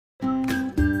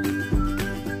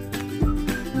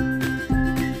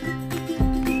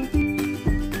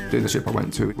dealership I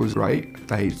went to was great.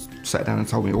 They sat down and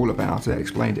told me all about it,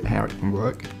 explained it, how it can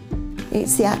work.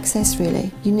 It's the access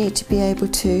really. You need to be able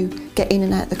to get in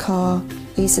and out the car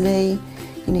easily.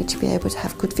 You need to be able to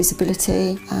have good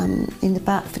visibility in the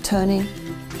back for turning.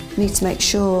 You need to make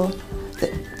sure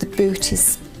that the boot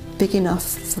is big enough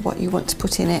for what you want to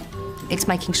put in it. It's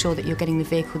making sure that you're getting the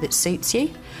vehicle that suits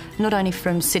you, not only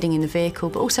from sitting in the vehicle,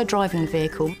 but also driving the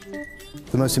vehicle.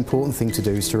 The most important thing to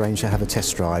do is to arrange to have a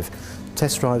test drive.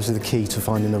 Test drives are the key to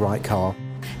finding the right car.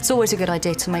 It's always a good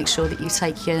idea to make sure that you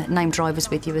take your named drivers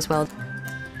with you as well.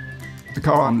 The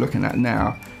car I'm looking at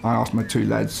now, I asked my two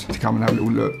lads to come and have a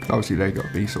little look. Obviously they've got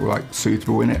to be sort of like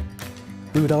suitable in it.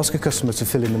 We would ask a customer to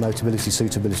fill in the Motability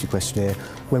Suitability questionnaire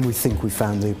when we think we've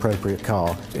found the appropriate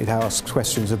car. It asks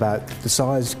questions about the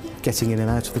size, getting in and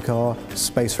out of the car,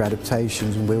 space for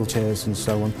adaptations and wheelchairs and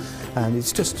so on. And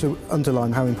it's just to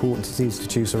underline how important it is to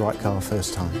choose the right car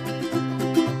first time.